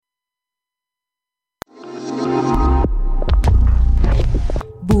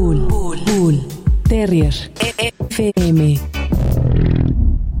Terrier FM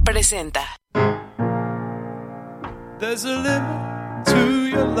presenta. There's a limit to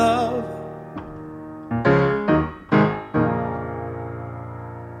your love.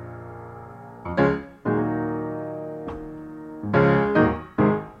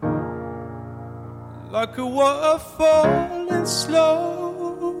 Like a waterfall in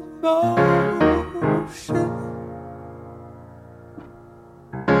slow motion.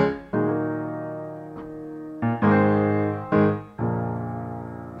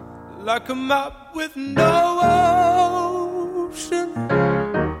 Like a map with no ocean.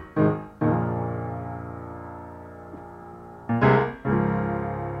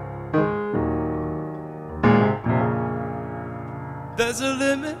 There's a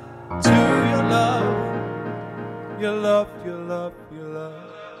limit to your love. Your love, your love, your love.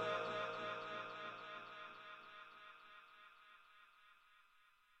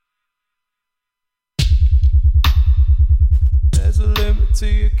 There's a limit to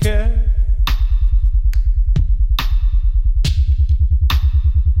your care.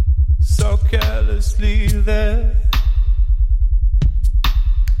 So carelessly there.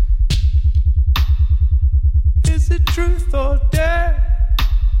 Is it truth or dare?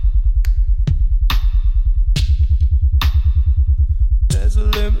 There's a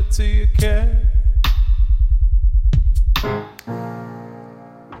limit to your care.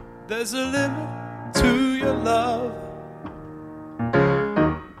 There's a limit to your love.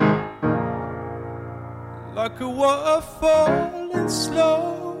 Like a waterfall in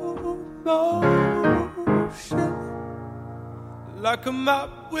slow motion. Like a map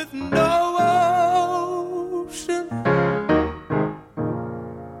with no ocean.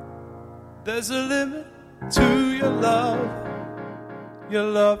 There's a limit to your love. Your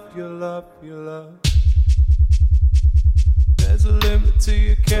love, your love, your love. There's a limit to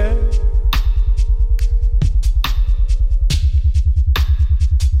your care.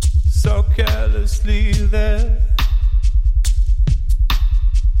 So carelessly there.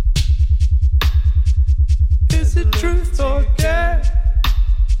 Is it truth or dare?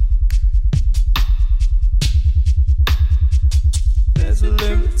 There's a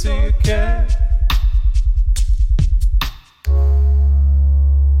limit to your care.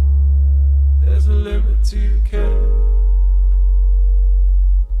 There's a limit to your care.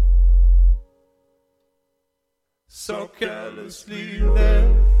 So carelessly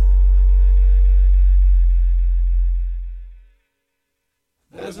there.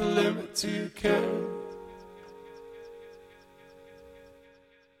 There's a limit to your care.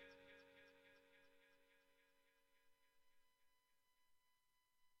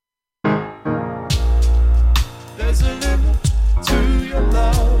 There's a limit to your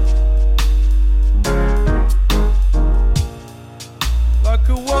love. Like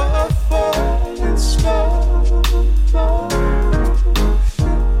a waterfall in slow motion.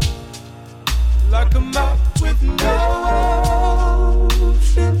 Like a map with no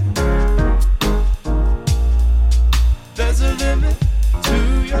ocean. There's a limit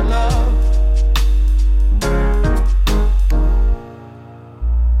to your love.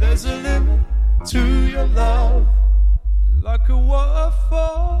 There's a limit to your love. Like a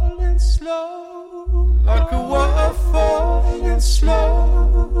waterfall in slow. Like a waterfall in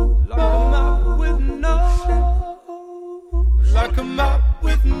slow. Like a map with no. Like a map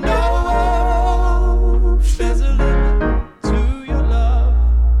with no. There's a limit to your love.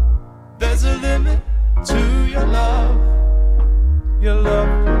 There's a limit to your love. Your love,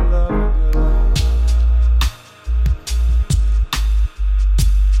 your love, your love.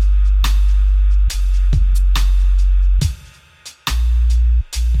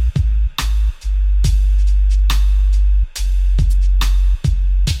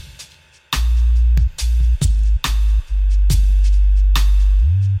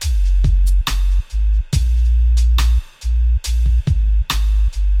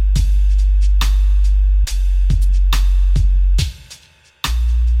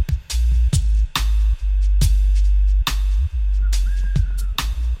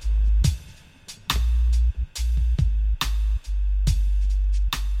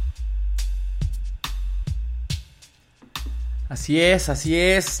 Así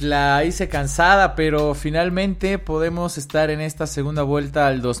es, la hice cansada, pero finalmente podemos estar en esta segunda vuelta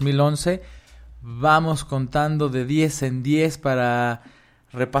al 2011. Vamos contando de 10 en 10 para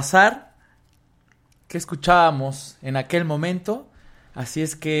repasar qué escuchábamos en aquel momento. Así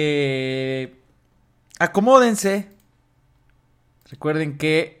es que acomódense. Recuerden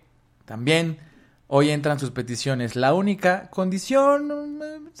que también hoy entran sus peticiones. La única condición,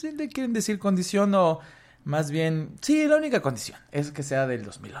 si le quieren decir condición o más bien, sí, la única condición es que sea del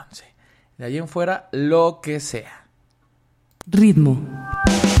 2011. De ahí en fuera, lo que sea. Ritmo.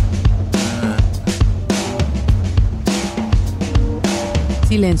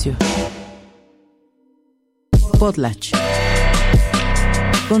 Silencio. Potlatch.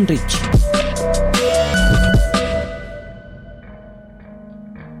 Con Rich.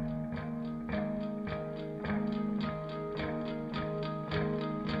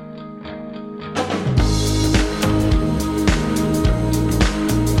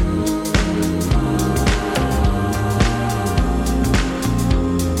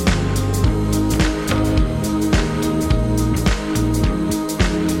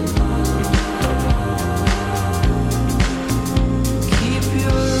 Keep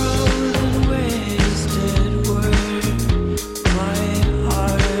your old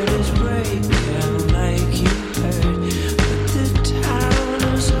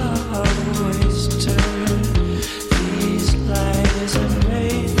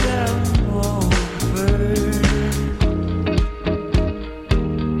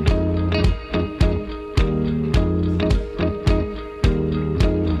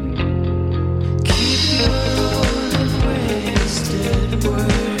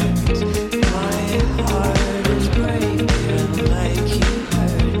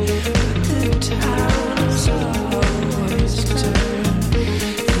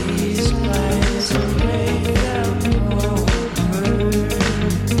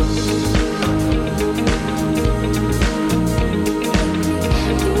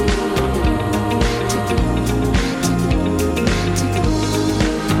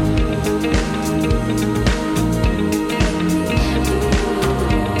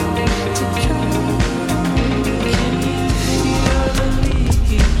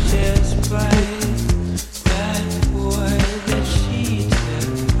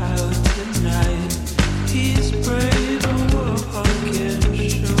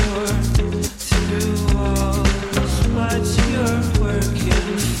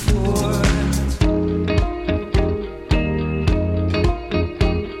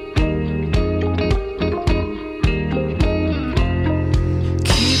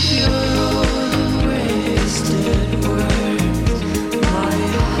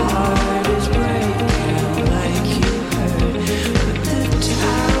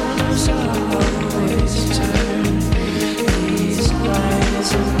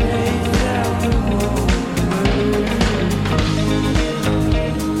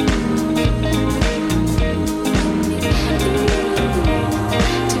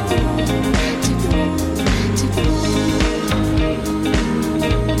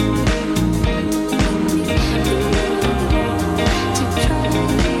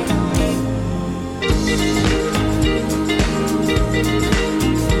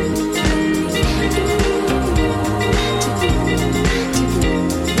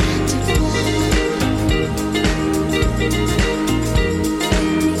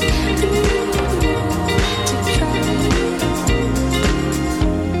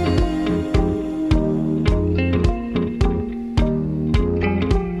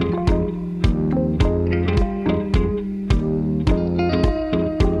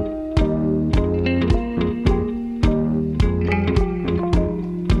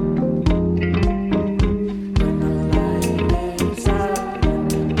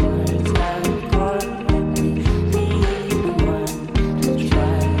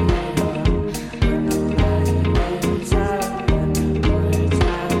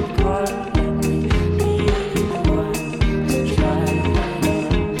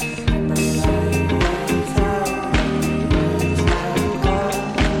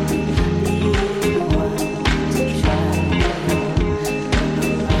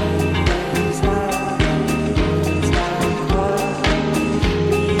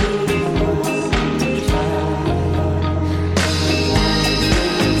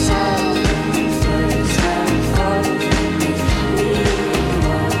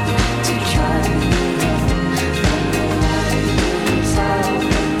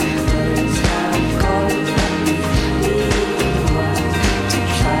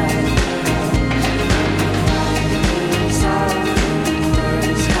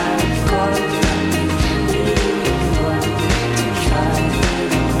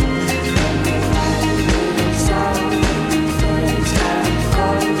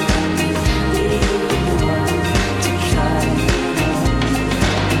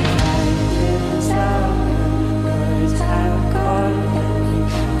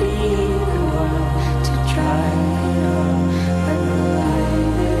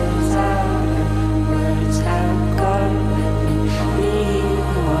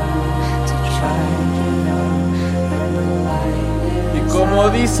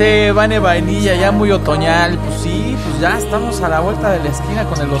dice Vane Vainilla, ya muy otoñal. Pues sí, pues ya estamos a la vuelta de la esquina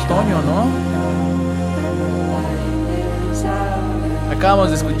con el otoño, ¿no? Acabamos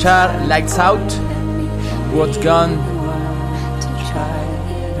de escuchar Lights Out, What's Gone.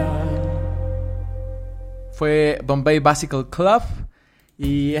 Fue Bombay Bicycle Club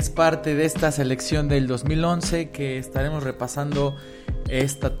y es parte de esta selección del 2011 que estaremos repasando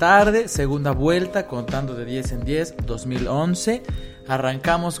esta tarde. Segunda vuelta, contando de 10 en 10, 2011.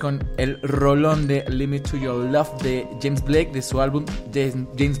 Arrancamos con el rolón de Limit to Your Love de James Blake, de su álbum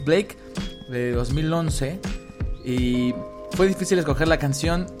James Blake de 2011. Y fue difícil escoger la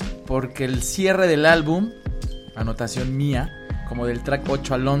canción porque el cierre del álbum, anotación mía, como del track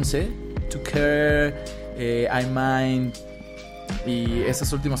 8 al 11, To Care, I Mind y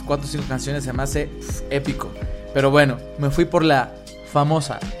esas últimas 4 o 5 canciones se me hace épico. Pero bueno, me fui por la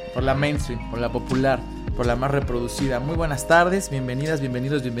famosa, por la mainstream, por la popular, por la más reproducida. Muy buenas tardes, bienvenidas,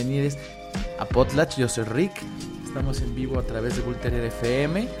 bienvenidos, bienvenides a Potlatch. Yo soy Rick, estamos en vivo a través de Bull Terrier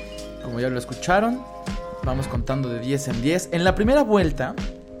FM, como ya lo escucharon. Vamos contando de 10 en 10. En la primera vuelta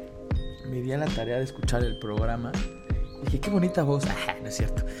me di a la tarea de escuchar el programa. Dije, qué bonita voz. No es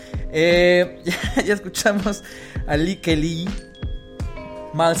cierto. Ya escuchamos a Lee Kelly,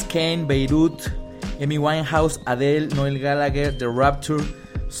 Miles Kane, Beirut, Amy Winehouse, Adele, Noel Gallagher, The Rapture,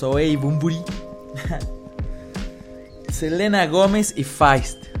 Zoe Bumburi, Selena Gómez y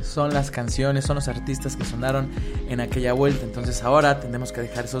Feist. Son las canciones, son los artistas que sonaron en aquella vuelta. Entonces ahora tendremos que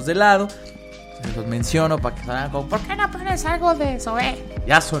dejar esos de lado. Los menciono para que salgan como, ¿por qué no pones algo de Zoe?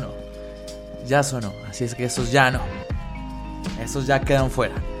 Ya sonó. Así es que esos ya no. Esos ya quedan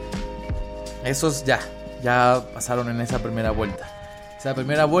fuera. Esos ya pasaron en esa primera vuelta. Esa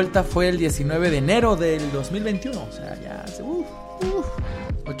primera vuelta fue el 19 de enero del 2021. O sea, ya hace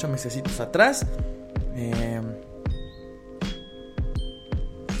 8 mesecitos atrás.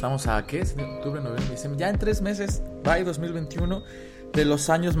 Estamos a ¿qué? Octubre, noviembre, diciembre. Ya en 3 meses. Bye 2021. De los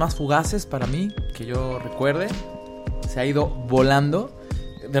años más fugaces para mí, que yo recuerde. Se ha ido volando.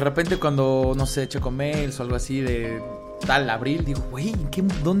 De repente cuando, no sé, checo mails o algo así de tal abril, digo, güey,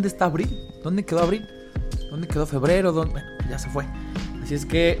 ¿dónde está abril? ¿Dónde quedó abril? ¿Dónde quedó febrero? Bueno, ya se fue. Así es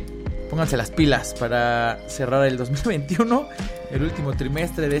que pónganse las pilas para cerrar el 2021, el último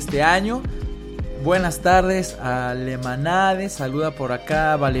trimestre de este año. Buenas tardes a Lemanade, saluda por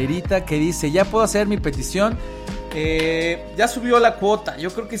acá Valerita, que dice, ya puedo hacer mi petición. Ya subió la cuota. Yo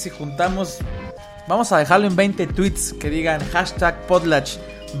creo que si juntamos, vamos a dejarlo en 20 tweets que digan hashtag Potlatch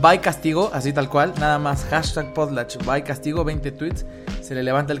by castigo, así tal cual, nada más hashtag Potlatch by castigo, 20 tweets, se le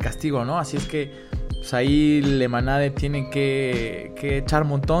levanta el castigo, ¿no? Así es que pues ahí Lemanade tiene que echar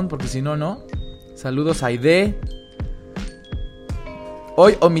montón, porque si no, no. Saludos a Aide.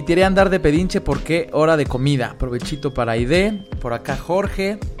 Hoy omitiré andar de pedinche porque hora de comida. Provechito para Aide. Por acá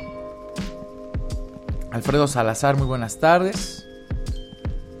Jorge. Alfredo Salazar, muy buenas tardes.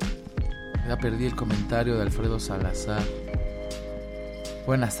 Ya perdí el comentario de Alfredo Salazar.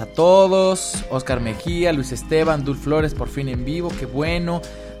 Buenas a todos. Oscar Mejía, Luis Esteban, Dul Flores, por fin en vivo, qué bueno.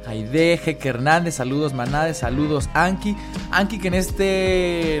 Aide, Jeque Hernández, saludos Manades, saludos Anki. Anki que en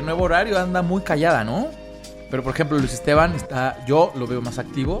este nuevo horario anda muy callada, ¿no? Pero por ejemplo Luis Esteban está, yo lo veo más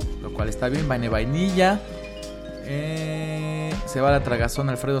activo, lo cual está bien. Vane Vainilla. Se va la tragazón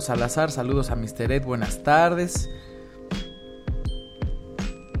Alfredo Salazar. Saludos a Mr. Ed, buenas tardes.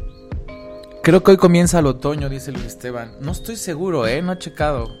 Creo que hoy comienza el otoño, dice Luis Esteban. No estoy seguro, no he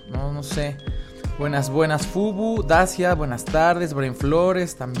checado. No sé. Buenas Fubu, Dacia, buenas tardes. Brain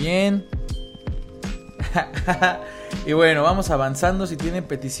Flores también. Y bueno, vamos avanzando. Si tienen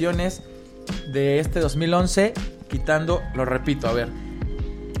peticiones de este 2011, quitando, lo repito, a ver,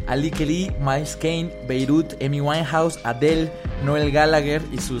 Ali Kelly, Miles Kane, Beirut, Amy Winehouse, Adele, Noel Gallagher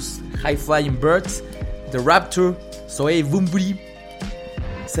y sus High Flying Birds, The Rapture, Zoe Bumburi,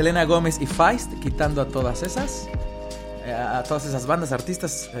 Selena Gómez y Feist, quitando a todas esas bandas,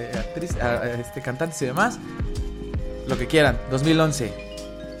 artistas, actrices, cantantes y demás, lo que quieran. 2011.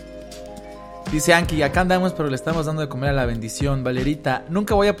 Dice Anki, acá andamos pero le estamos dando de comer a la bendición. Valerita,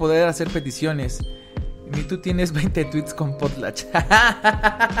 nunca voy a poder hacer peticiones. Ni tú tienes 20 tweets con Potlatch.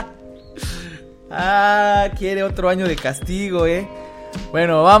 Quiere otro año de castigo,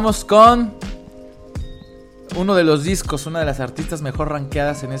 Bueno, vamos con uno de los discos, una de las artistas mejor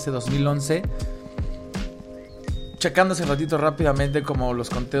rankeadas en ese 2011. Checándose un ratito rápidamente como los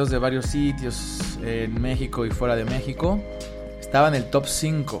conteos de varios sitios en México y fuera de México. Estaba en el top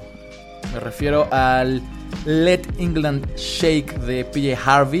 5. Me refiero al Let England Shake de PJ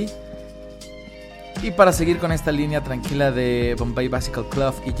Harvey. Y para seguir con esta línea tranquila de Bombay Bicycle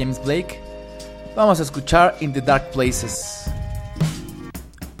Club y James Blake, vamos a escuchar In the Dark Places.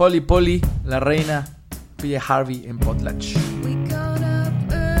 Polly, la reina, PJ Harvey en Potlatch. We got up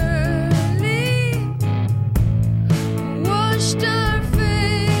early, washed our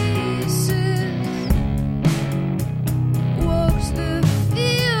faces, walked the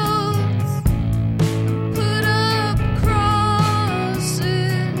fields, put up crosses,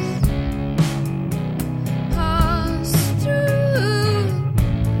 passed through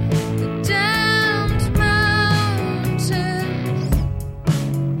the damned mountains,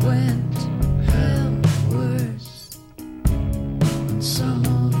 went hellwards, and some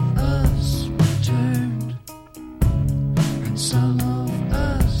of us returned, and some of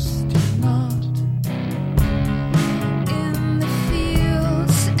us did not. In the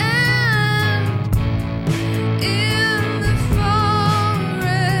fields and in the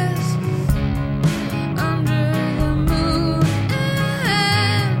forest, under the moon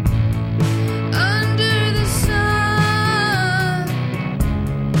and under the sun,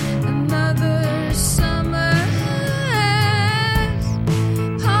 another summer has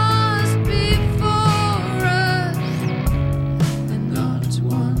paused before us, and not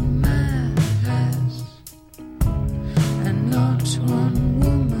one man has, and not one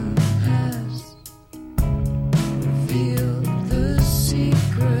woman has revealed the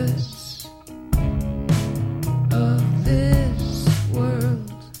secrets of this world.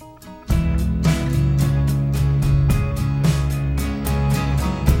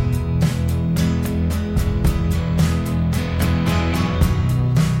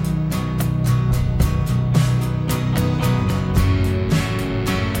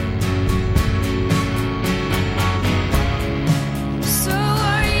 So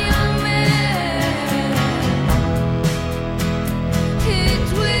our young men hid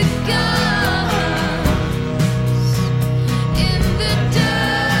with guns in the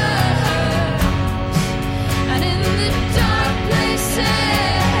dirt and in the dark places.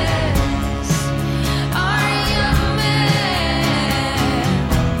 Our young men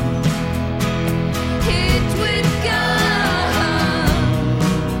hid with guns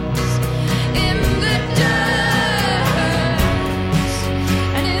in the dirt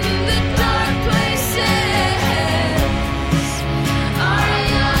and in the dark places. Our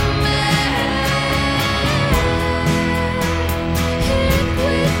young men hid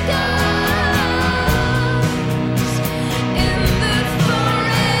with guns in the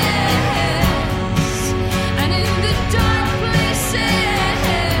forest and in the dark places.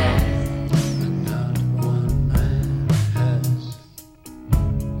 And not one man has,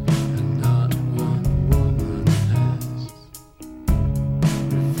 and not one woman has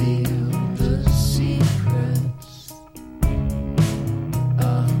revealed the secrets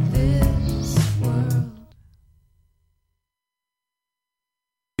of this world.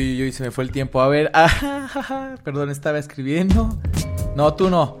 Y se me fue el tiempo. A ver, perdón, estaba escribiendo. No, tú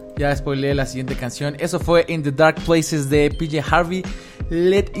no. Ya spoileé la siguiente canción. Eso fue In the Dark Places de PJ Harvey.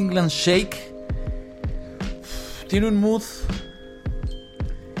 Let England Shake. Tiene un mood.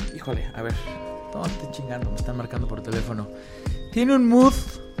 Híjole, a ver. No, estoy chingando, me están marcando por teléfono. Tiene un mood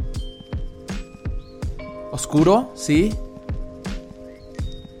oscuro, sí.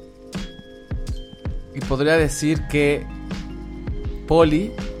 Y podría decir que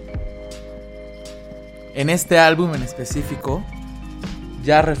Polly, en este álbum en específico,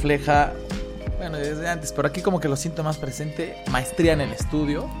 ya refleja, bueno, desde antes, pero aquí como que lo siento más presente, maestría en el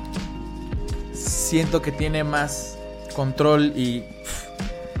estudio. Siento que tiene más control y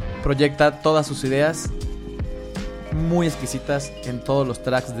proyecta todas sus ideas muy exquisitas en todos los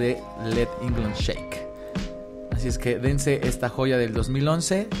tracks de Let England Shake. Así es que dense esta joya del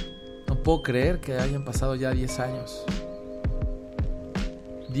 2011. No puedo creer que hayan pasado ya 10 años.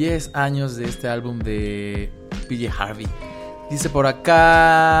 10 años de este álbum de PJ Harvey. Dice por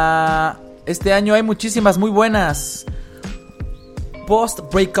acá: este año hay muchísimas muy buenas. Post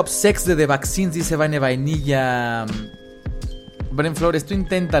Breakup Sex de The Vaccines, dice Vaine Vainilla. Bren Flores, tú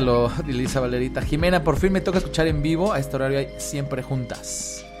inténtalo, Elisa Valerita. Jimena, por fin me toca escuchar en vivo. A este horario hay siempre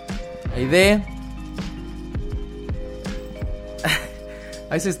juntas. Aide.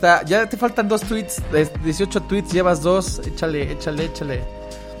 Ahí se está. Ya te faltan 2 tweets. 18 tweets, llevas 2. Échale.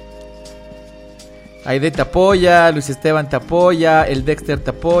 Aide te apoya, Luis Esteban te apoya, el Dexter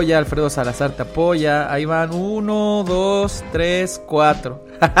te apoya, Alfredo Salazar te apoya. Ahí van 1, 2, 3, 4.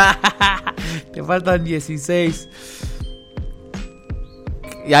 Te faltan 16.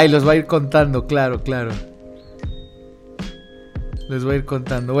 Y ahí los va a ir contando, claro. Les voy a ir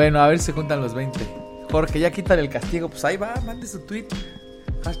contando. Bueno, a ver si se juntan los 20. Jorge, ya quítale el castigo. Pues ahí va, mande su tweet.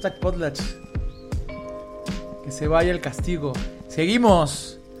 #Potlatch. Que se vaya el castigo.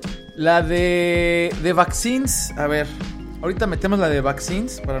 Seguimos. La de Vaccines. A ver. Ahorita metemos la de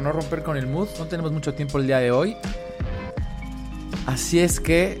Vaccines para no romper con el mood. No tenemos mucho tiempo el día de hoy. Así es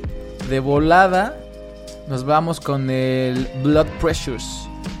que de volada nos vamos con el Blood Pressures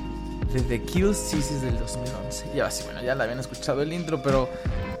de The Kills. Sí, es del 2011. Ya, sí, bueno, ya la habían escuchado el intro, pero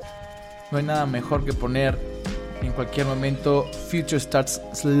no hay nada mejor que poner en cualquier momento Future Starts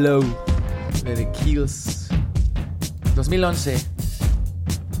Slow de The Kills. 2011.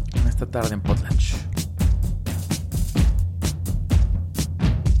 En esta tarde en Potlatch.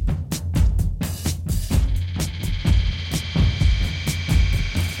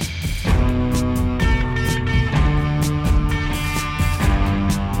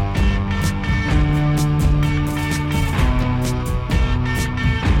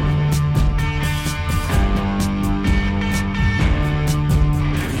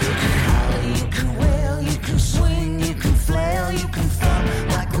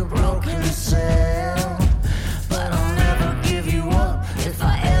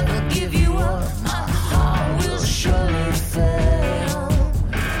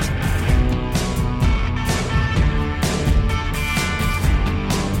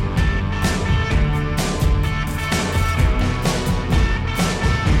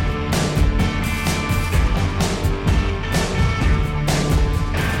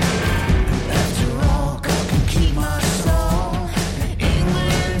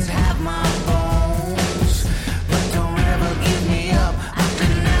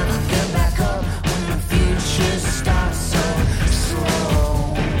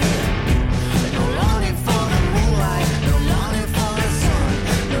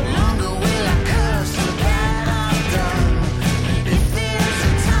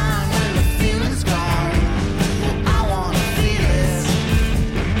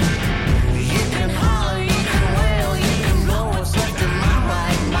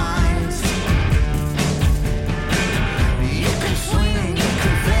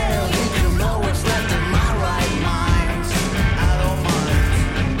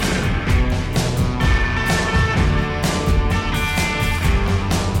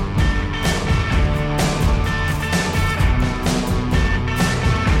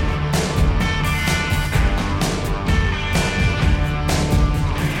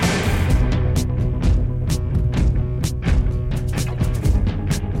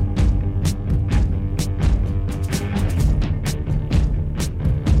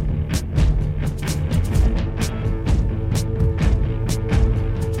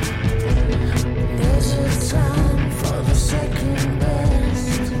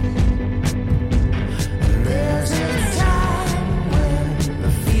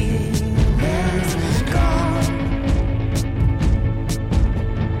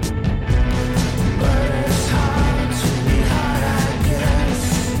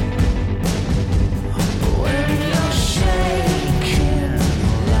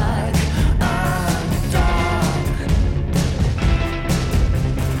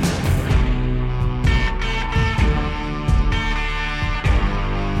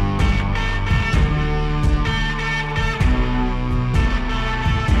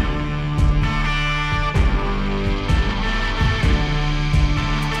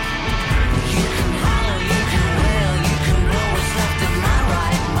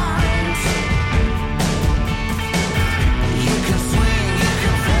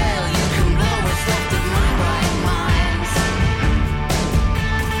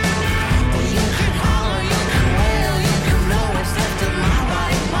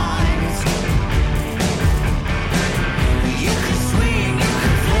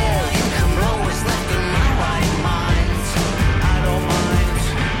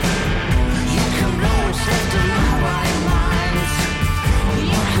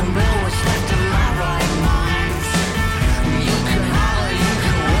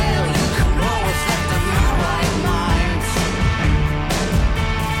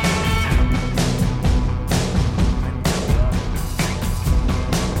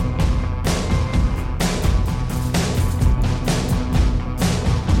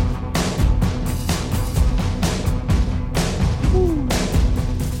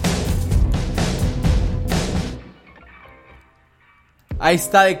 Ahí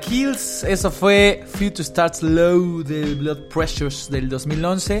está The Kills. Eso fue Future Starts Low de Blood Pressures del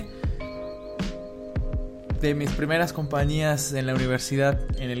 2011. De mis primeras compañías en la universidad,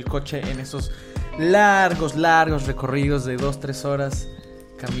 en el coche, en esos largos recorridos de 2-3 horas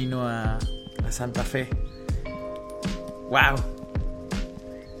camino a Santa Fe. ¡Wow!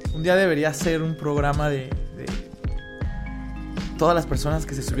 Un día debería hacer un programa de todas las personas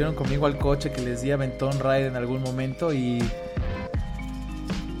que se subieron conmigo al coche, que les di aventón ride en algún momento y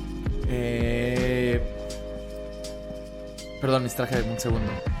Perdón, me distraje un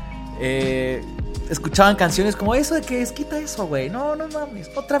segundo. Escuchaban canciones como eso de que quita eso, güey. No mames.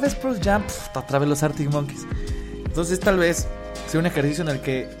 Otra vez Pearl Jam. Otra vez los Arctic Monkeys. Entonces tal vez sea un ejercicio en el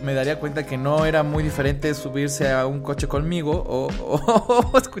que me daría cuenta que no era muy diferente subirse a un coche conmigo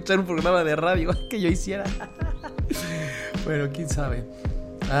o escuchar un programa de radio que yo hiciera. Bueno, quién sabe.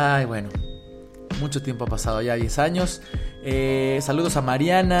 Ay, bueno. Mucho tiempo ha pasado, ya 10 años. Saludos a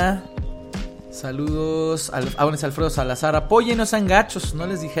Mariana. Saludos a Alfredo Salazar. Apóyenos, sean gachos. No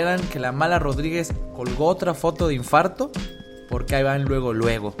les dijeran que la mala Rodríguez colgó otra foto de infarto, porque ahí van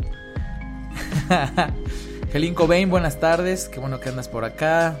luego. Helín Cobain, buenas tardes. Qué bueno que andas por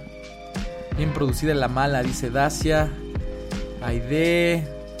acá. Bien producida la mala, dice Dacia. Aide.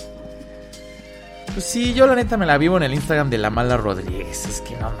 Pues sí, yo la neta me la vivo en el Instagram de la mala Rodríguez. Es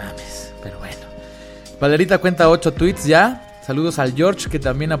que no mames. Pero bueno. Valerita cuenta 8 tweets ya. Saludos al George, que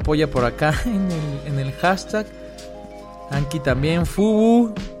también apoya por acá en el hashtag. Anki también,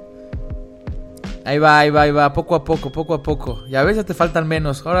 Fubu. Ahí va, poco a poco. Y a veces te faltan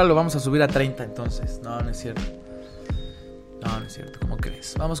menos. Ahora lo vamos a subir a 30 entonces. No es cierto. ¿Cómo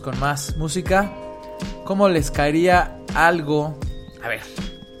crees? Vamos con más música. ¿Cómo les caería algo? A ver.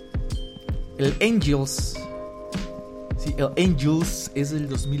 El Angels. Sí, el Angels es del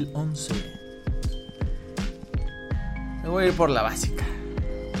 2011. Me voy a ir por la básica.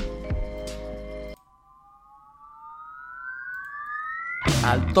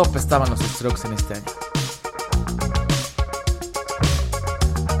 Al top estaban los Strokes en este año.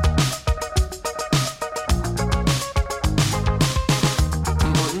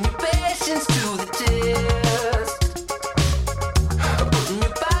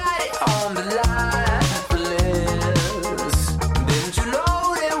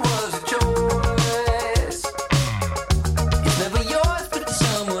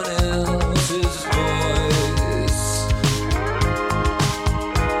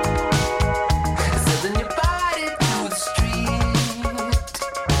 Then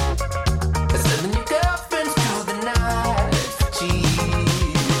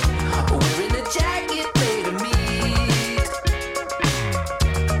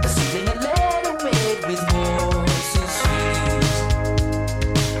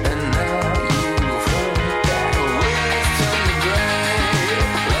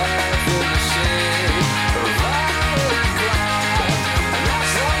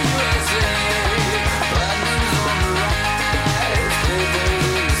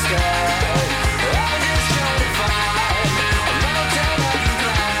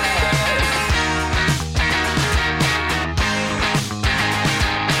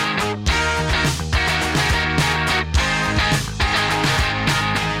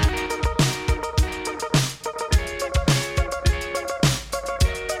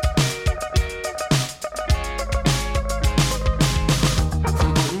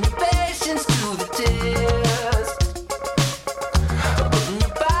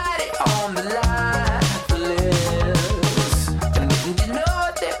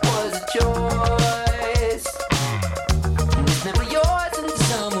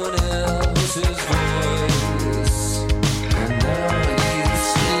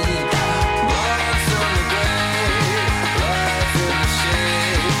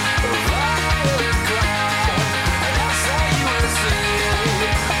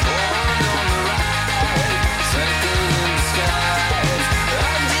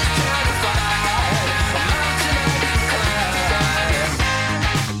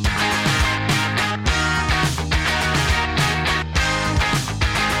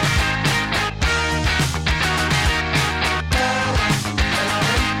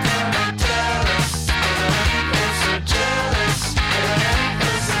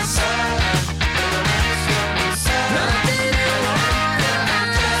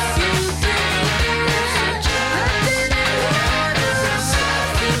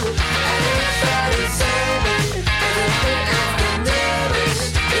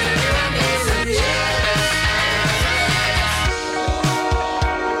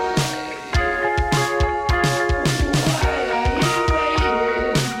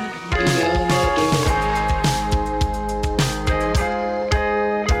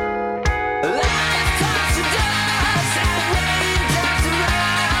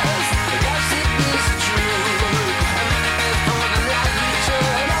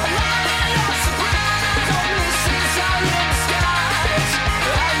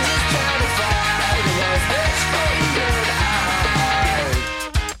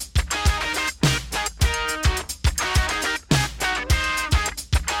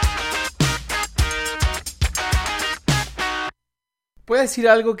a decir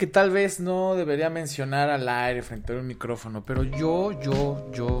algo que tal vez no debería mencionar al aire frente a un micrófono, pero yo,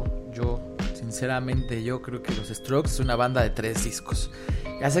 sinceramente, yo creo que los Strokes es una banda de 3 discos.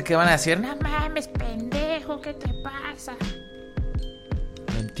 Ya sé que van a decir, no mames, pendejo, ¿qué te pasa?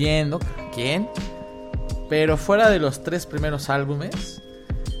 Lo entiendo, ¿quién? Pero fuera de los 3 primeros álbumes,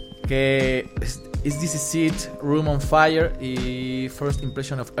 que Is This It, Room on Fire y First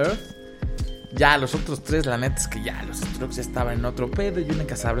Impression of Earth, ya los otros 3, la neta es que ya los Strokes estaban en otro pedo. Y una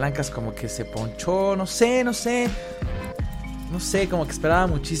Casablancas como que se ponchó, no sé, como que esperaba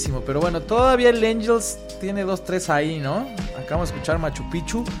muchísimo. Pero bueno, todavía el Angels tiene 2-3 ahí, ¿no? Acabamos de escuchar Machu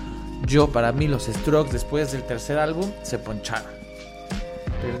Picchu. Para mí los Strokes después del tercer álbum se poncharon.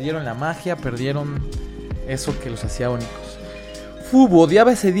 Perdieron la magia, perdieron eso que los hacía únicos. Fubu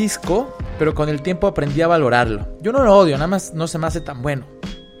odiaba ese disco, pero con el tiempo aprendí a valorarlo. Yo no lo odio, nada más no se me hace tan bueno.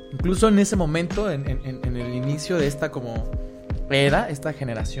 Incluso en ese momento, en el inicio de esta como era, esta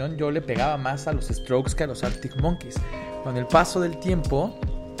generación, yo le pegaba más a los Strokes que a los Arctic Monkeys. Con el paso del tiempo,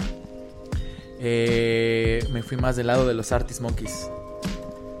 me fui más del lado de los Arctic Monkeys,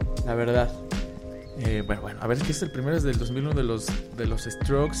 la verdad. Bueno, a ver, es que el primero es del 2001 de los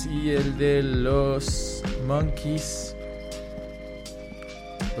Strokes y el de los Monkeys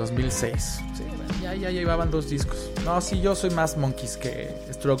 2006. Sí, ya llevaban 2 discos. No, sí, yo soy más Monkeys que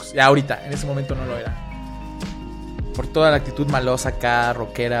Strokes. Ya ahorita, en ese momento no lo era. Por toda la actitud malosa acá,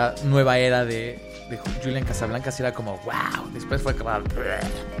 rockera, nueva era de Julian Casablancas, era como wow. Después fue como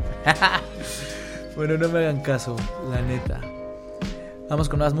bueno, no me hagan caso, la neta. Vamos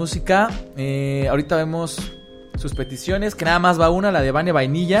con más música. Ahorita vemos sus peticiones, que nada más va una, la de Vane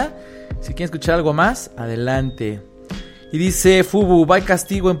Vainilla. Si quieren escuchar algo más, adelante. Y dice Fubu, va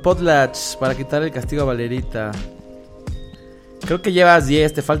castigo en Potlatch para quitar el castigo a Valerita. Creo que llevas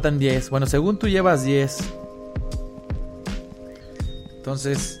 10, te faltan 10. Bueno, según tú llevas 10.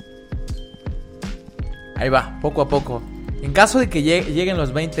 Entonces, ahí va, poco a poco. En caso de que lleguen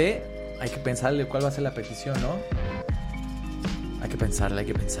los 20, hay que pensarle cuál va a ser la petición, ¿no? Hay que pensarle.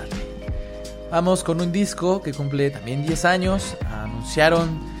 Vamos con un disco que cumple también 10 años.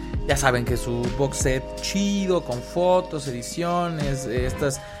 Anunciaron, ya saben que su box set chido, con fotos, ediciones,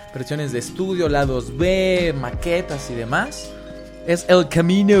 estas versiones de estudio, lados B, maquetas y demás. Es El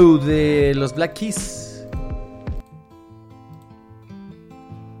Camino de los Black Keys.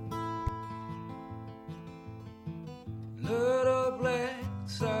 Little black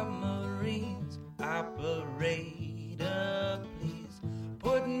submarines, operator, please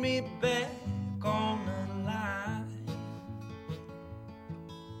put me back on the line.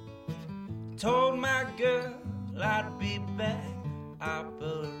 Told my girl I'd be back,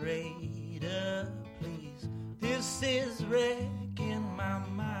 operator, please. This is wrecking my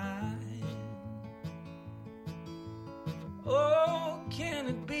mind. Oh, can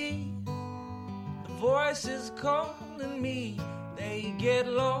it be? The voices calling me, they get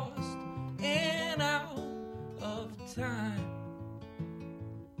lost and out of time.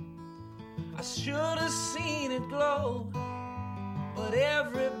 I should have seen it glow, but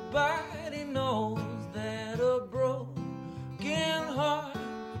everybody knows that a broken heart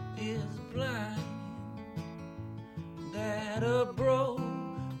is blind. That a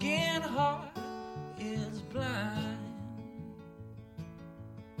broken heart is blind.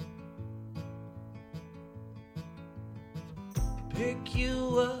 Pick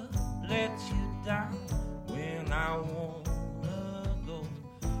you up, let you down when I wanna go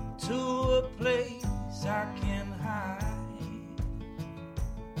to a place I can hide.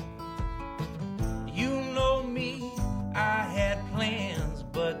 You know me, I had plans,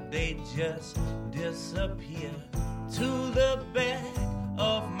 but they just disappear to the back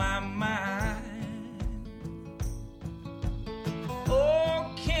of my mind.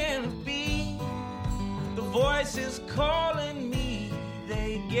 Oh, can it be? The voices calling me,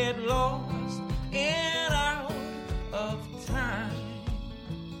 they get lost and out of time.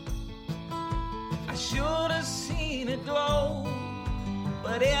 I should have seen it glow,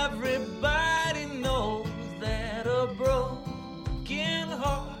 but everybody knows that a broken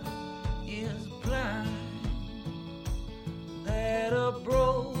heart is blind. That a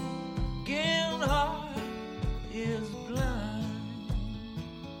broken heart is blind.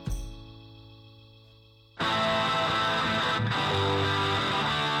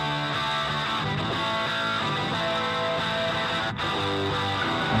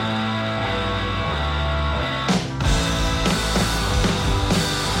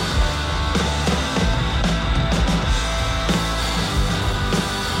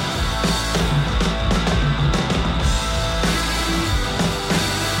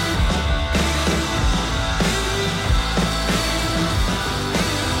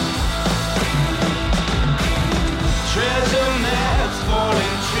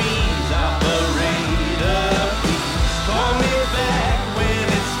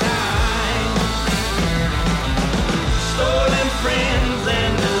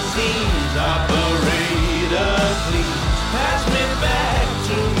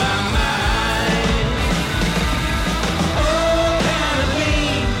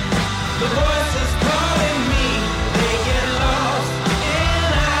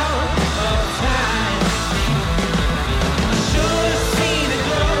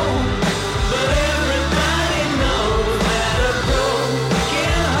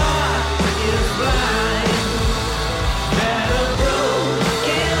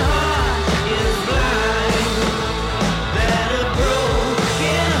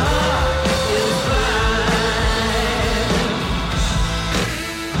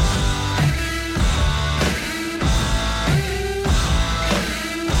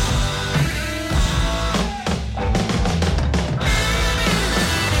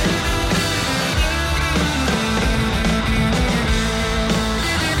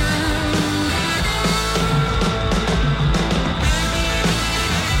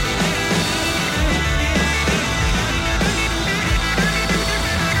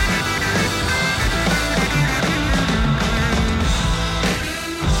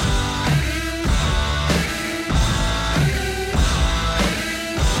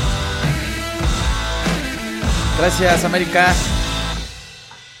 Gracias, América.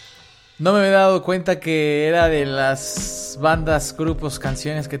 No me había dado cuenta que era de las bandas, grupos,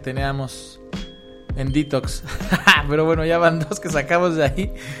 canciones que teníamos en Detox. Pero bueno, ya van dos que sacamos de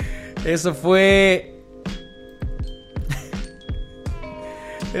ahí. Eso fueron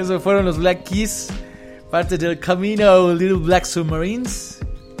los Black Keys, parte del Camino Little Black Submarines.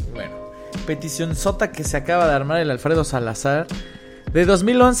 Bueno, petición sota que se acaba de armar el Alfredo Salazar. De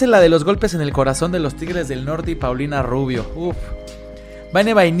 2011, la de los golpes en el corazón de los Tigres del Norte y Paulina Rubio. Uf.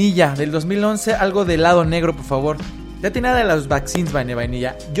 Vaine Vainilla, del 2011, algo de Lado Negro, por favor. Ya tiene nada de los vaccines, Vaine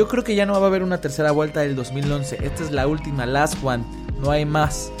Vainilla. Yo creo que ya no va a haber una tercera vuelta del 2011. Esta es la última, last one. No hay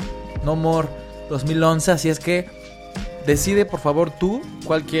más. No more 2011, así es que decide, por favor, tú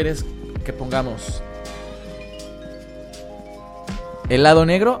cuál quieres que pongamos. ¿El Lado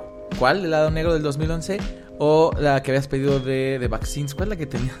Negro? ¿Cuál? ¿El Lado Negro del 2011? ¿O la que habías pedido de vaccines? ¿Cuál es la que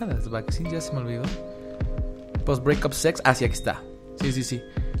tenía las vaccines? Ya se me olvidó. Post Breakup Sex. Ah, sí, aquí está. Sí.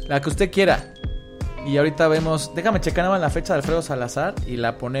 La que usted quiera. Y ahorita vemos. Déjame checar nada más la fecha de Alfredo Salazar y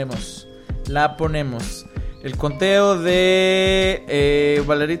la ponemos. El conteo de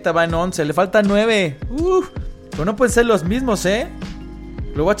Valerita va en 11. Le faltan 9. Pero no pueden ser los mismos, ¿eh?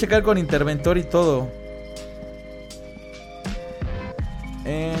 Lo voy a checar con interventor y todo.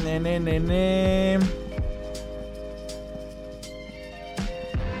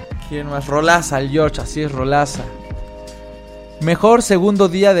 ¿Quién más? Rolaza, el George, así es, Rolaza. Mejor segundo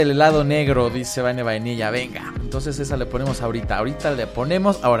día del helado negro, dice Vaine Vainilla. Venga, entonces esa le ponemos ahorita. Ahorita le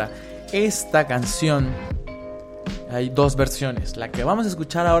ponemos. Ahora, esta canción, hay dos versiones. La que vamos a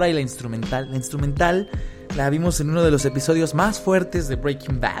escuchar ahora y la instrumental. La instrumental la vimos en uno de los episodios más fuertes de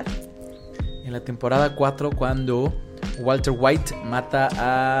Breaking Bad. En la temporada 4, cuando Walter White mata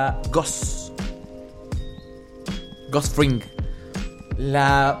a Gus Fring.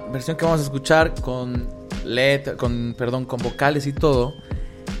 La versión que vamos a escuchar con vocales y todo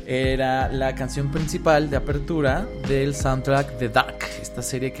era la canción principal de apertura del soundtrack de Dark, esta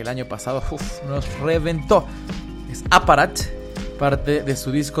serie que el año pasado nos reventó. Es Apparat, parte de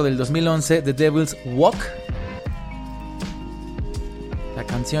su disco del 2011, The Devil's Walk. La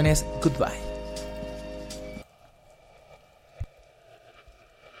canción es Goodbye.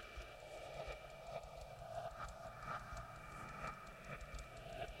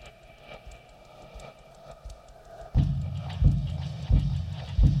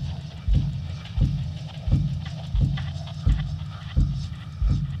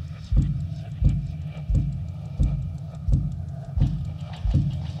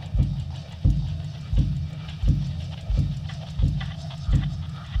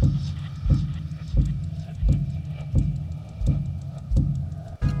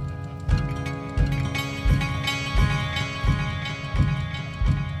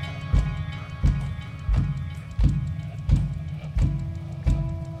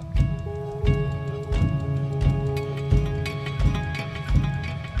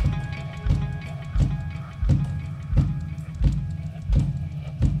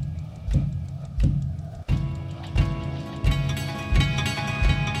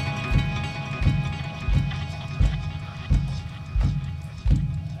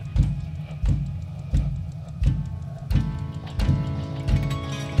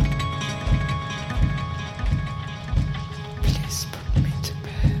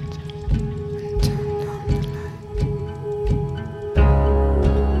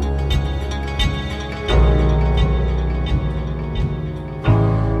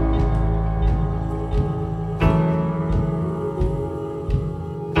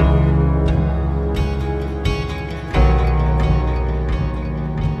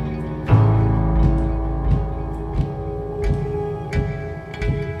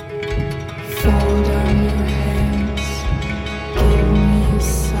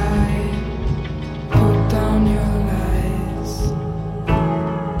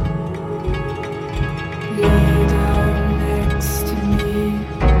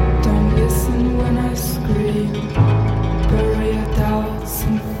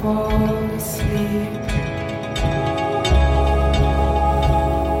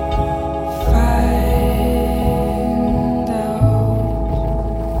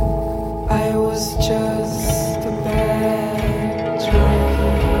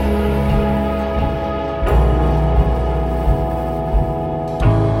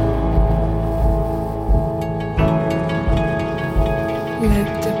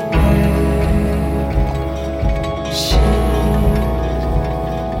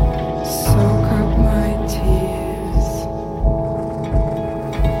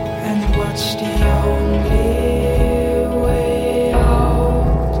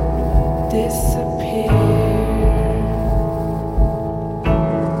 Disappear.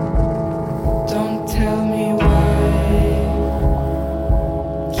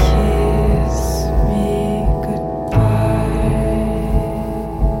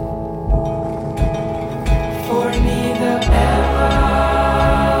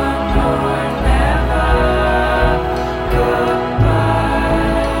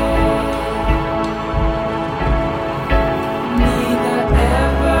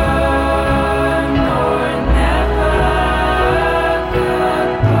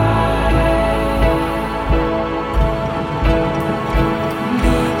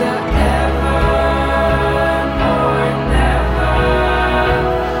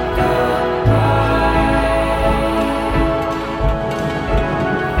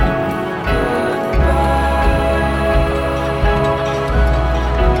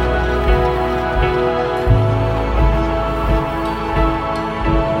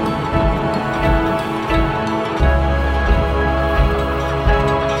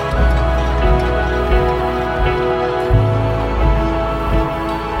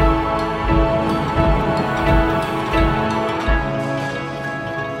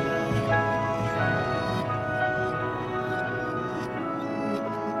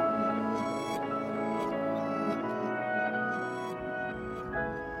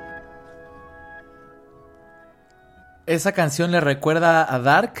 Esa canción le recuerda a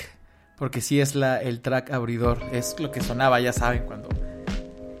Dark, porque sí es el track abridor. Es lo que sonaba, ya saben, cuando...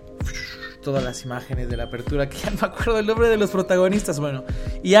 todas las imágenes de la apertura, que ya no me acuerdo el nombre de los protagonistas. Bueno,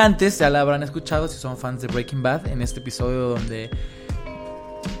 y antes ya la habrán escuchado si son fans de Breaking Bad, en este episodio donde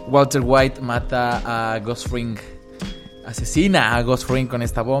Walter White mata a Ghost Fring, asesina a Ghost Fring con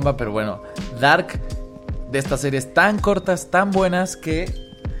esta bomba. Pero bueno, Dark, de estas series tan cortas, tan buenas, que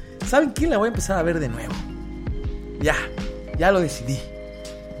 ¿saben qué? La voy a empezar a ver de nuevo. Ya lo decidí.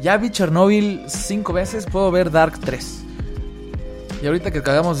 Ya vi Chernobyl 5 veces, puedo ver Dark 3. Y ahorita que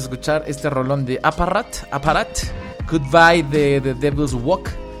acabamos de escuchar este rolón de Apparat, Goodbye de The Devil's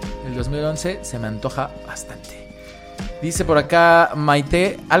Walk, del 2011, se me antoja bastante. Dice por acá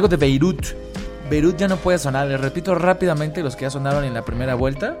Maite, algo de Beirut. Beirut ya no puede sonar, les repito rápidamente los que ya sonaron en la primera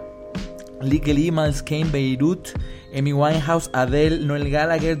vuelta. Legally, Miles Kane, Beirut, Amy Winehouse, Adele, Noel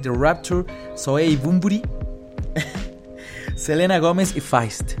Gallagher, The Rapture, Zoe y Bunbury, Selena Gomez y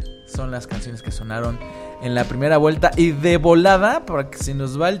Feist. Son las canciones que sonaron en la primera vuelta. Y de volada, para que se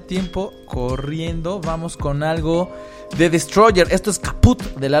nos va el tiempo corriendo, vamos con algo de Destroyer. Esto es Caput,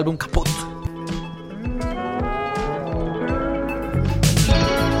 del álbum Caput.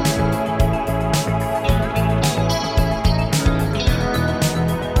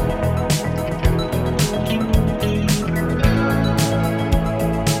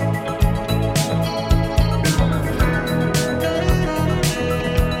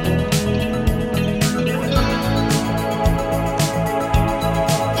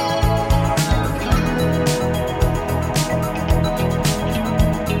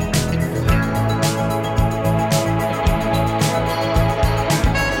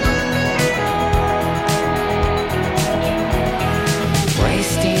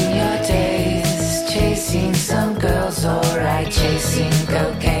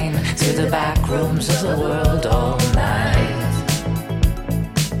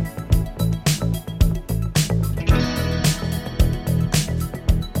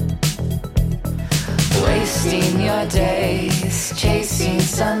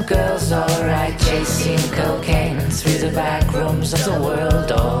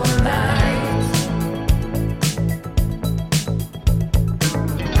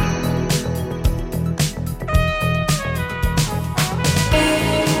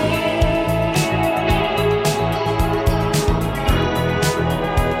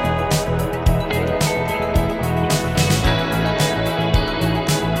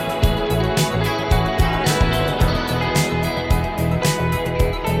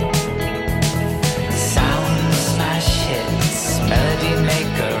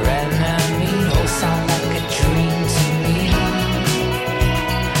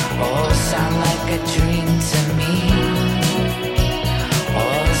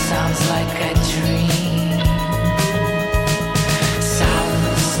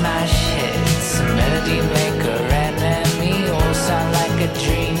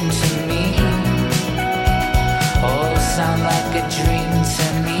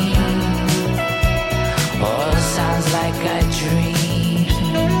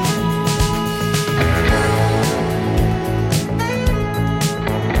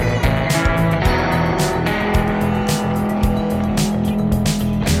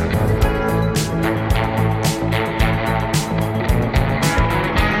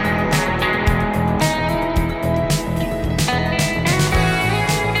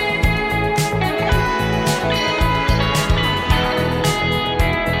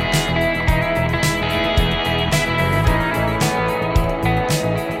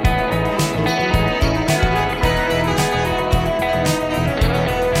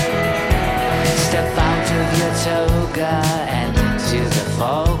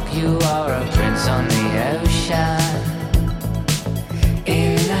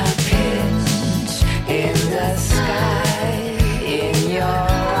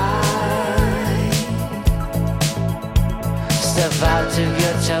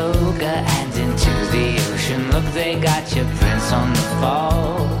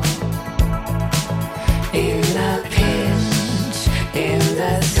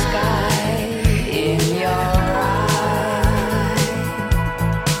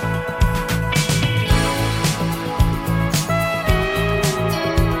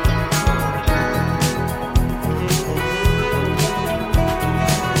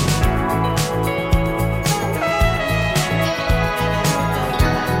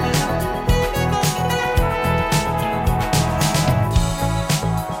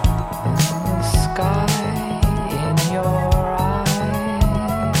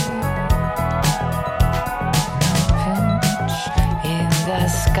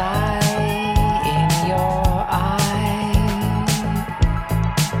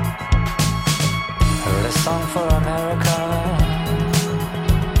 song for America.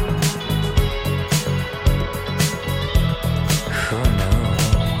 Who knew?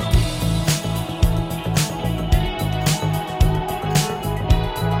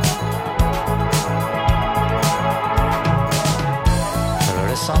 I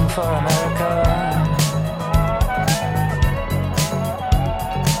wrote a song for America.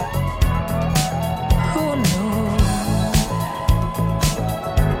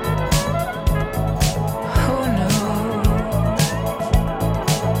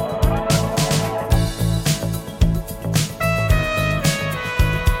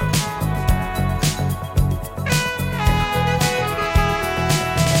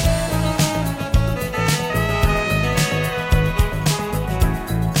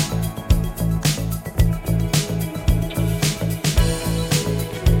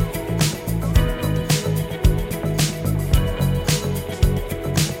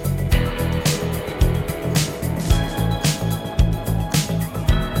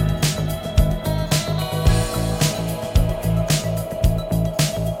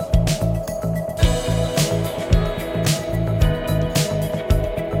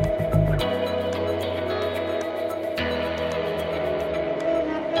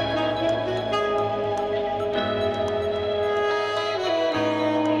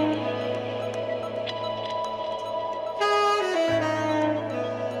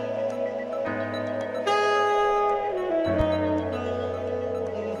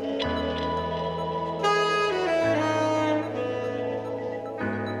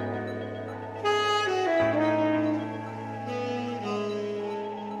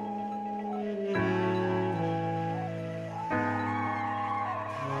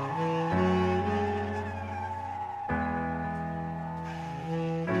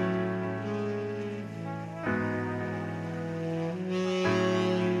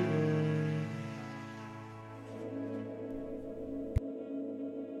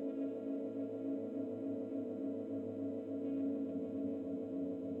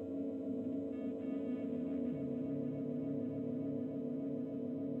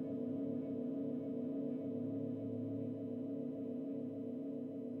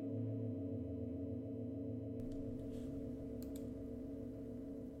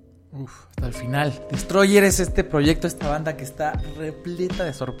 Uf, hasta el final. Destroyer es este proyecto, esta banda que está repleta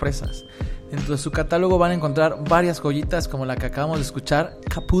de sorpresas. Dentro de su catálogo van a encontrar varias joyitas como la que acabamos de escuchar,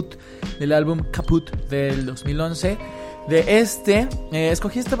 Caput, del álbum Caput del 2011.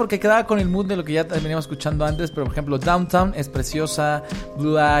 Escogí este porque quedaba con el mood de lo que ya veníamos escuchando antes, pero por ejemplo Downtown es preciosa,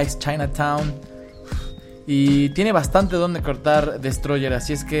 Blue Eyes, Chinatown, y tiene bastante donde cortar Destroyer,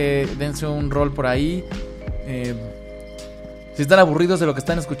 así es que dense un rol por ahí. Si están aburridos de lo que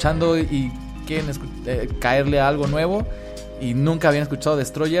están escuchando y quieren caerle a algo nuevo y nunca habían escuchado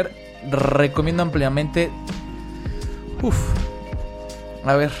Destroyer, recomiendo ampliamente.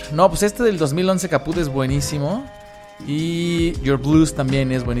 A ver, no, pues este del 2011 Caput es buenísimo. Y Your Blues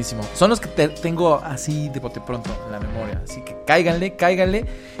también es buenísimo. Son los que tengo así de bote pronto en la memoria. Así que cáiganle.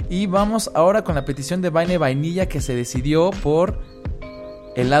 Y vamos ahora con la petición de Vaina y Vainilla, que se decidió por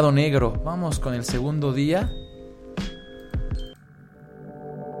El Lado Negro. Vamos con El Segundo Día.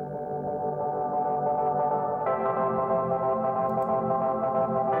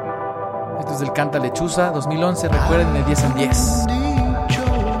 Esto es del Canta Lechuza 2011. Recuerden el 10 en 10.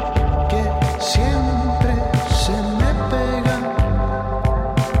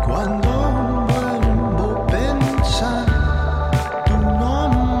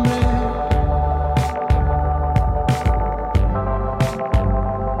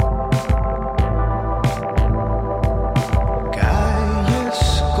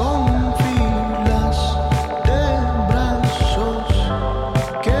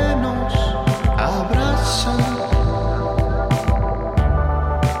 Que nos abrazan.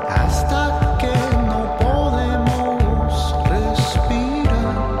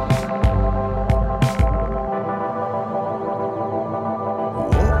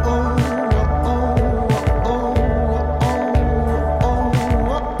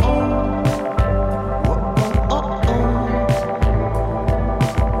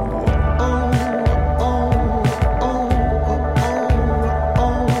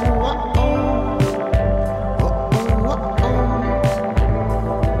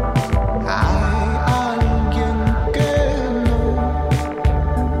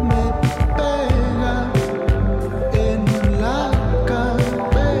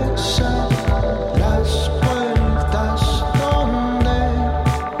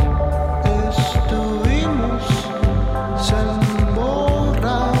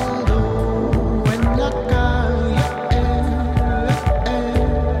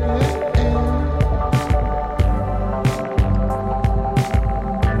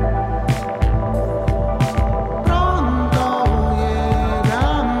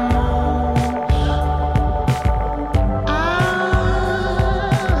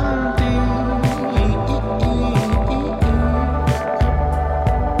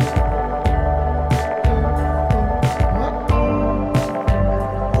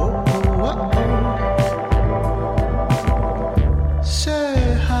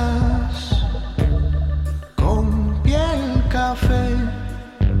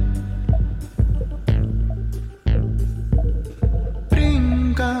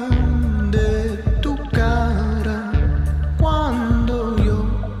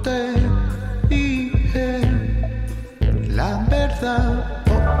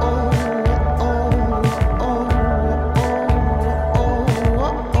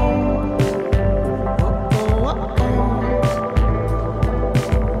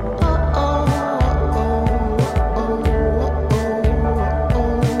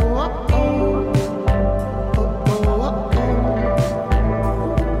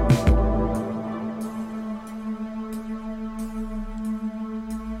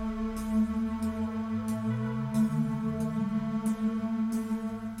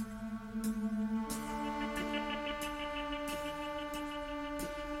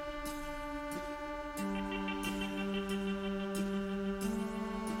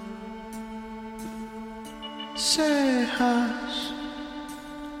 cejas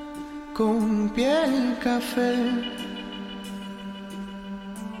con piel café.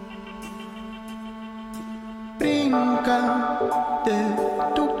 Brinca de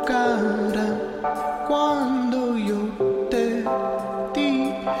tu cara cuando yo te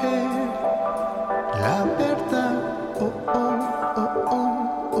dije la verdad. Oh, oh, oh, oh,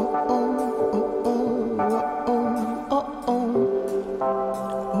 oh, oh, oh, oh,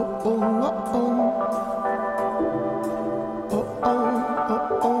 oh, oh, oh, oh,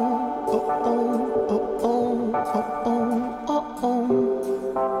 oh,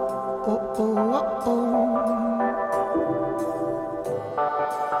 oh, oh, oh.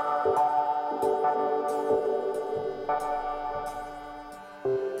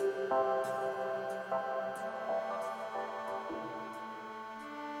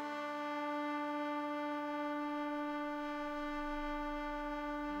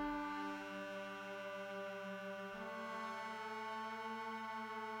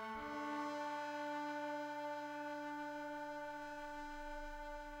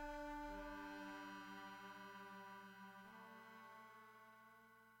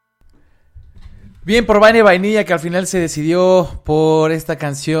 Bien por Vania Vainilla, que al final se decidió por esta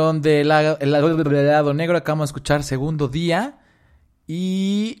canción de el lado negro. Acabamos de escuchar Segundo Día.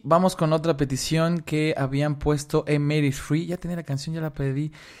 Y vamos con otra petición que habían puesto en Made It Free. Ya tenía la canción, ya la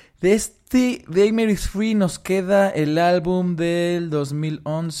pedí. De Made It Free nos queda el álbum del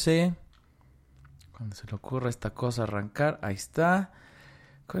 2011. Cuando se le ocurra esta cosa arrancar, ahí está.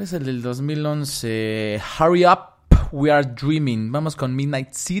 ¿Cuál es el del 2011? Hurry Up, We Are Dreaming. Vamos con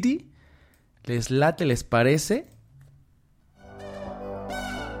Midnight City. ¿Les late? ¿Les parece?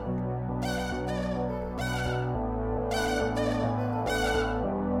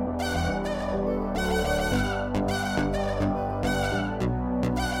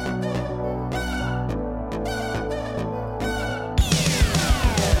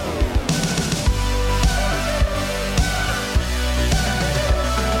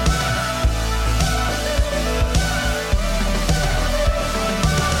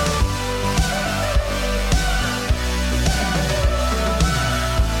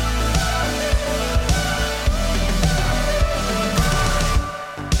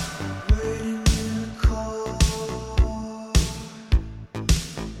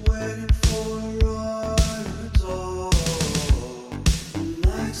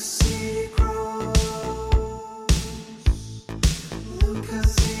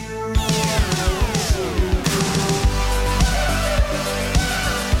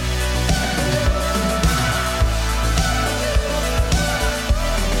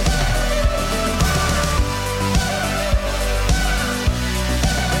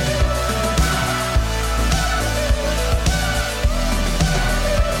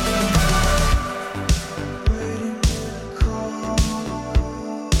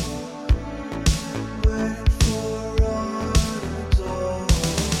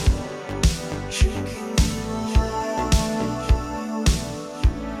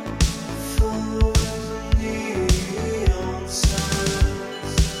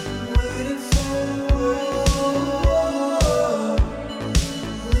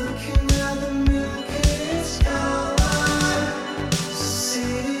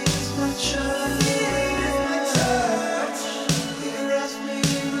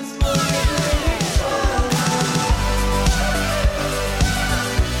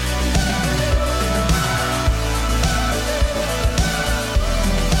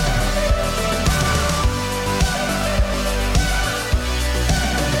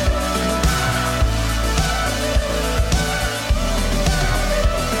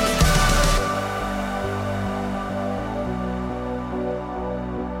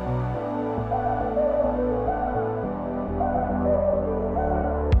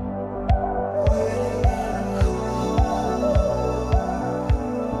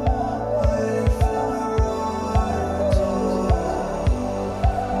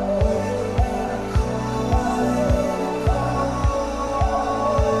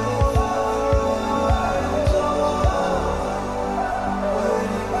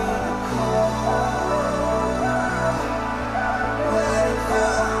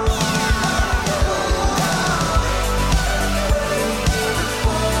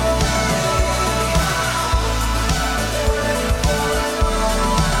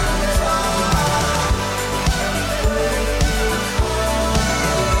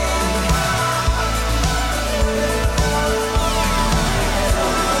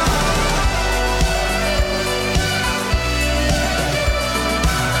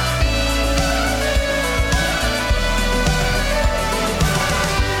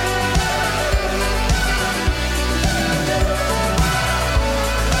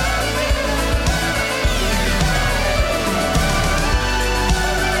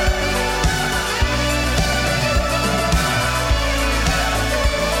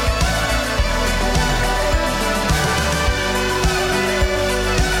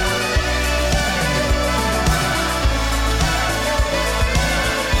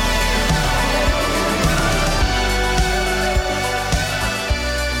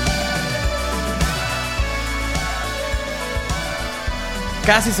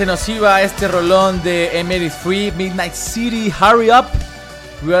 Casi se nos iba este rolón de M83, Midnight City, Hurry Up.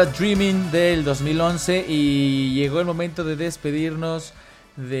 We Are Dreaming del 2011 y llegó el momento de despedirnos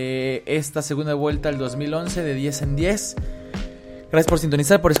de esta segunda vuelta al 2011 de 10 en 10. Gracias por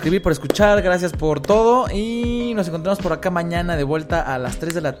sintonizar, por escribir, por escuchar, gracias por todo y nos encontramos por acá mañana de vuelta a las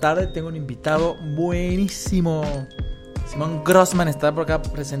 3 de la tarde. Tengo un invitado buenísimo. Simón Grossman estará por acá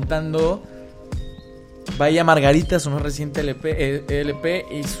presentando Bahía Margarita, su más reciente LP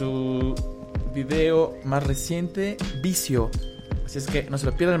y su video más reciente, Vicio. Así es que no se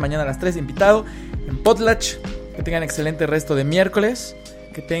lo pierdan mañana a las 3, invitado en Potlatch. Que tengan excelente resto de miércoles.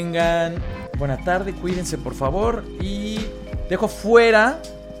 Que tengan buena tarde, cuídense por favor. Y dejo fuera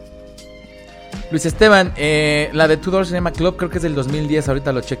Luis Esteban, la de Two Door Cinema Club, creo que es del 2010,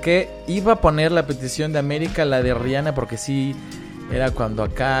 ahorita lo chequé. Iba a poner la petición de América, la de Rihanna, porque sí, era cuando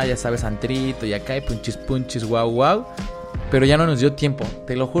acá, ya sabes, antrito y acá hay punchis, wow. Pero ya no nos dio tiempo,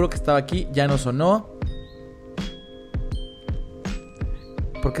 te lo juro que estaba aquí, ya no sonó.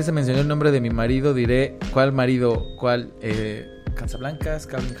 ¿Por qué se mencionó el nombre de mi marido? Diré, ¿cuál marido? ¿Cuál? Casablancas,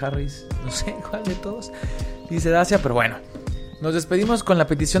 Calvin Harris, no sé cuál de todos. Dice Dacia, pero bueno. Nos despedimos con la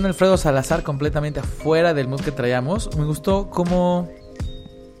petición de Alfredo Salazar completamente afuera del mood que traíamos. Me gustó cómo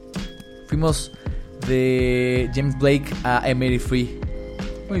fuimos de James Blake a M83.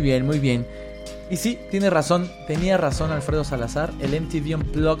 Muy bien. Y sí, tenía razón Alfredo Salazar. El MTV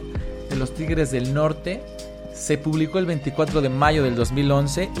Unplugged de los Tigres del Norte se publicó el 24 de mayo del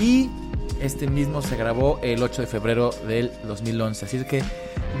 2011 y este mismo se grabó el 8 de febrero del 2011. Así es que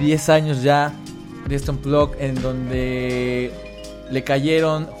 10 años ya de este Unplugged en donde le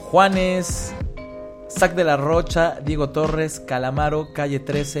cayeron Juanes, Zac de la Rocha, Diego Torres, Calamaro, Calle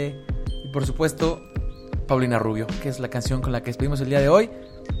 13 y por supuesto Paulina Rubio, que es la canción con la que despedimos el día de hoy.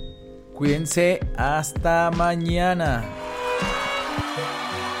 Cuídense, hasta mañana.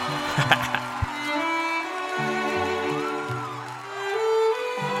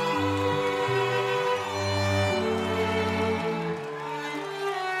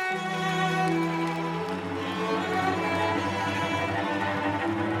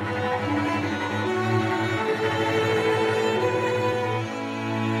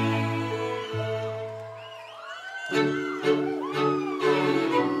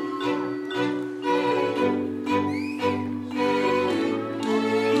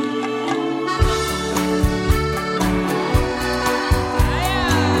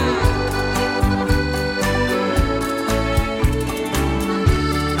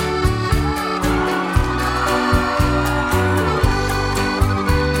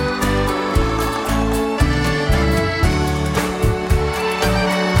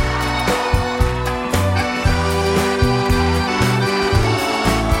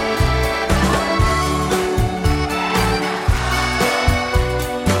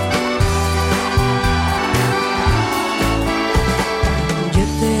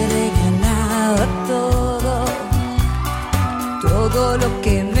 todo lo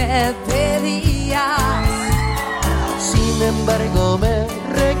que me pedías. Sin embargo me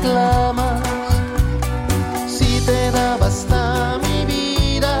reclamas si te daba hasta mi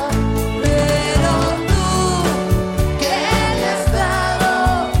vida. Pero tú, ¿qué le has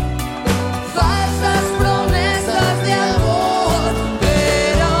dado? Falsas promesas de amor.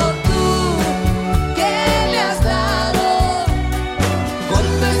 Pero tú, ¿qué le has dado?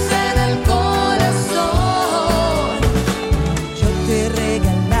 Golpes en el corazón. Yo te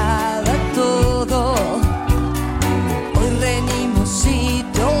regalaba todo. Hoy renimos y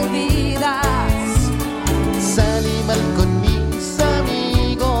te olvidas.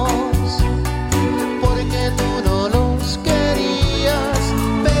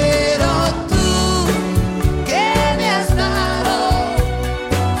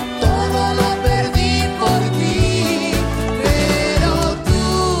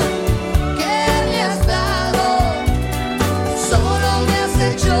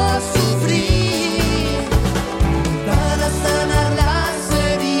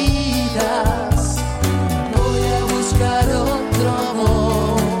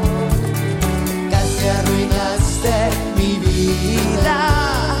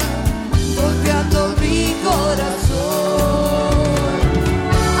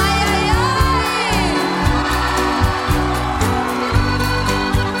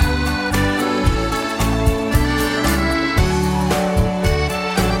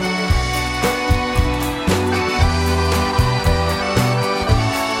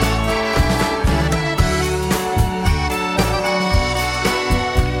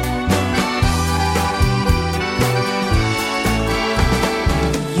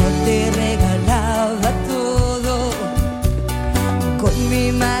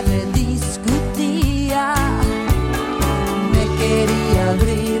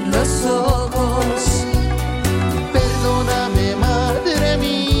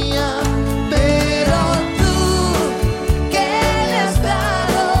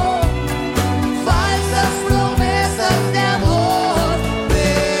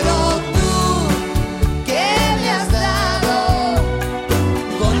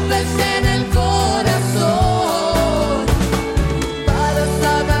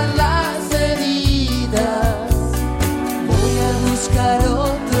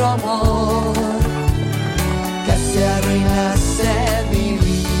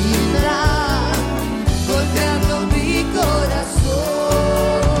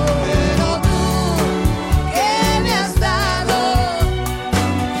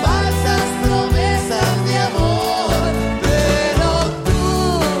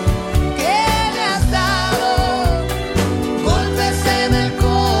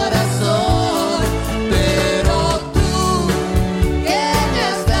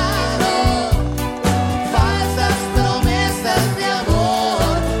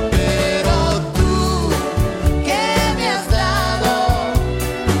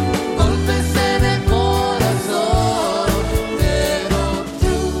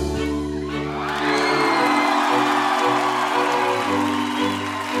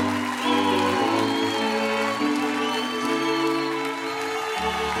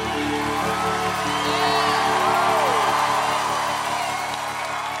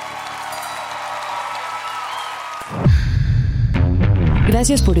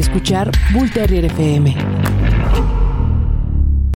 Gracias por escuchar Bull Terrier FM.